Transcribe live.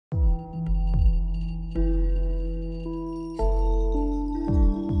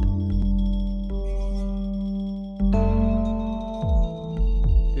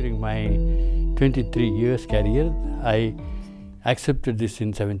23 years career. I accepted this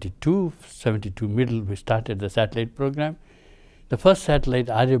in 72 middle. We started the satellite program. The first satellite,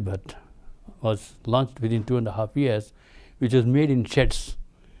 Aryabhat, was launched within 2.5 years, which was made in sheds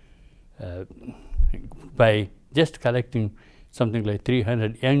by just collecting something like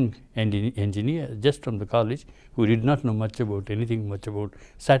 300 young engineers just from the college who did not know much about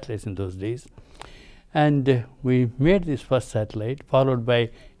satellites in those days. And we made this first satellite, followed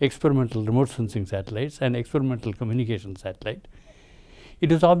by experimental remote sensing satellites and experimental communication satellite.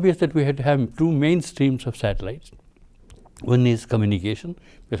 It was obvious that we had to have two main streams of satellites. One is communication,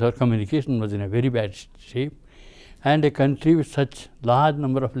 because our communication was in a very bad shape, and a country with such large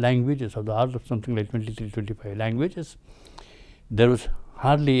number of languages, of the order of something like 23-25 languages, there was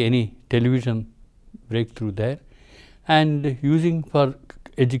hardly any television breakthrough there. And using for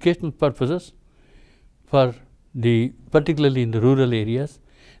educational purposes, particularly in the rural areas,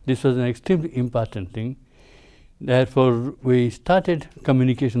 this was an extremely important thing. Therefore, we started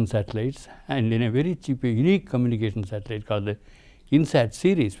communication satellites, and in a very cheap, unique communication satellite called the INSAT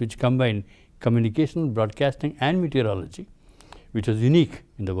series, which combined communication, broadcasting and meteorology, which was unique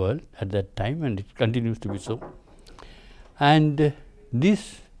in the world at that time, and it continues to be so. And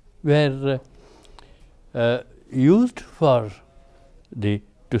these were used for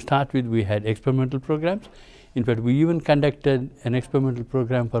to start with. We had experimental programs. In fact, we even conducted an experimental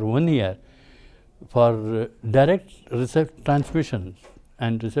program for 1 year for direct transmissions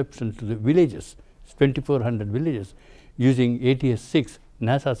and reception to the villages, 2,400 villages, using ATS-6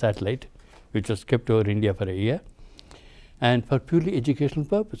 NASA satellite, which was kept over India for a year, and for purely educational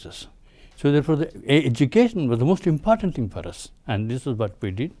purposes. So therefore, the education was the most important thing for us, and this is what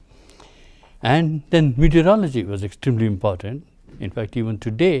we did. And then meteorology was extremely important. In fact, even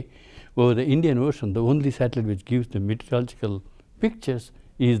today, over the Indian Ocean, the only satellite which gives the meteorological pictures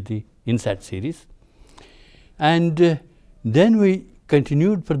is the INSAT series. And then we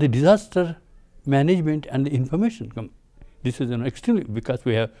continued for the disaster management and the information. This is an extremely, because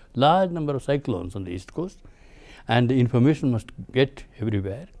we have large number of cyclones on the East Coast, and the information must get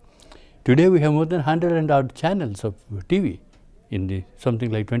everywhere. Today we have more than 100 and odd channels of TV in something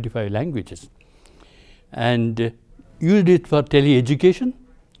like 25 languages, and used it for tele-education.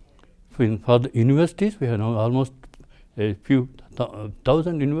 For the universities, we have now almost a few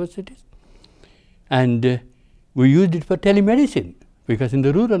thousand universities, and we used it for telemedicine, because in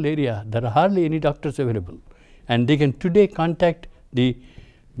the rural area there are hardly any doctors available, and they can today contact the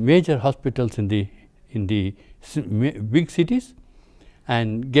major hospitals in the big cities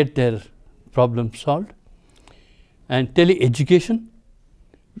and get their problems solved. And tele-education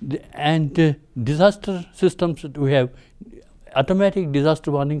and disaster systems. We have automatic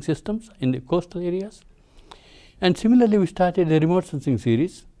disaster warning systems in the coastal areas. And similarly, we started a remote sensing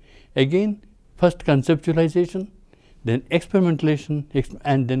series. Again, first conceptualization, then experimentation,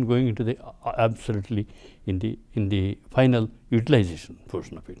 and then going into the absolutely in the final utilization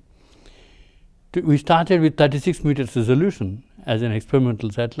portion of it. We started with 36 meters resolution as an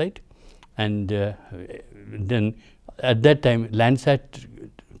experimental satellite, and then at that time Landsat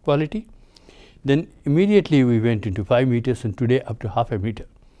quality. Then immediately we went into 5 meters, and today up to half a meter.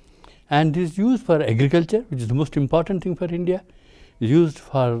 And this is used for agriculture, which is the most important thing for India. It is used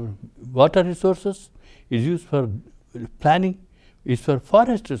for water resources, it is used for planning, it is for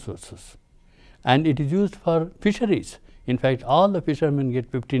forest resources, and it is used for fisheries. In fact, all the fishermen get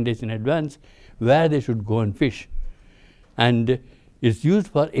 15 days in advance where they should go and fish, and it is used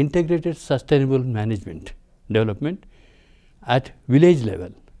for integrated sustainable management development at village level.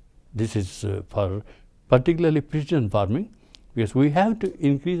 This is for particularly precision farming, because we have to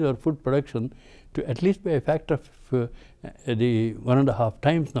increase our food production to at least by a factor of the 1.5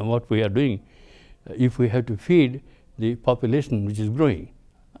 times now what we are doing, if we have to feed the population which is growing.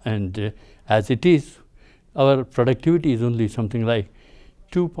 And as it is, our productivity is only something like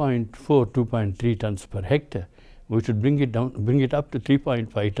 2.4, 2.3 tons per hectare. We should bring it up to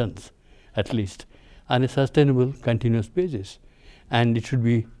 3.5 tons at least on a sustainable, continuous basis. And it should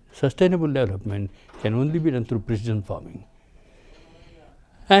be sustainable development can only be done through precision farming.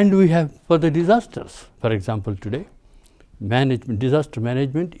 And we have for the disasters, for example, today, disaster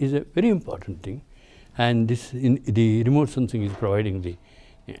management is a very important thing, and the remote sensing is providing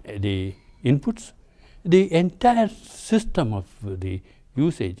the inputs. The entire system of the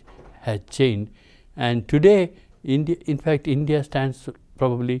usage has changed, and today, in fact, India stands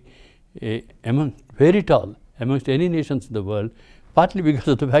probably very tall amongst any nations in the world, partly because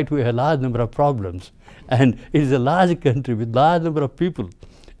of the fact we have a large number of problems, and it is a large country with large number of people,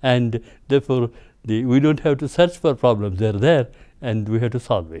 and therefore we don't have to search for problems. They are there, and we have to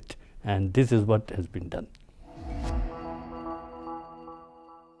solve it. and this is what has been done.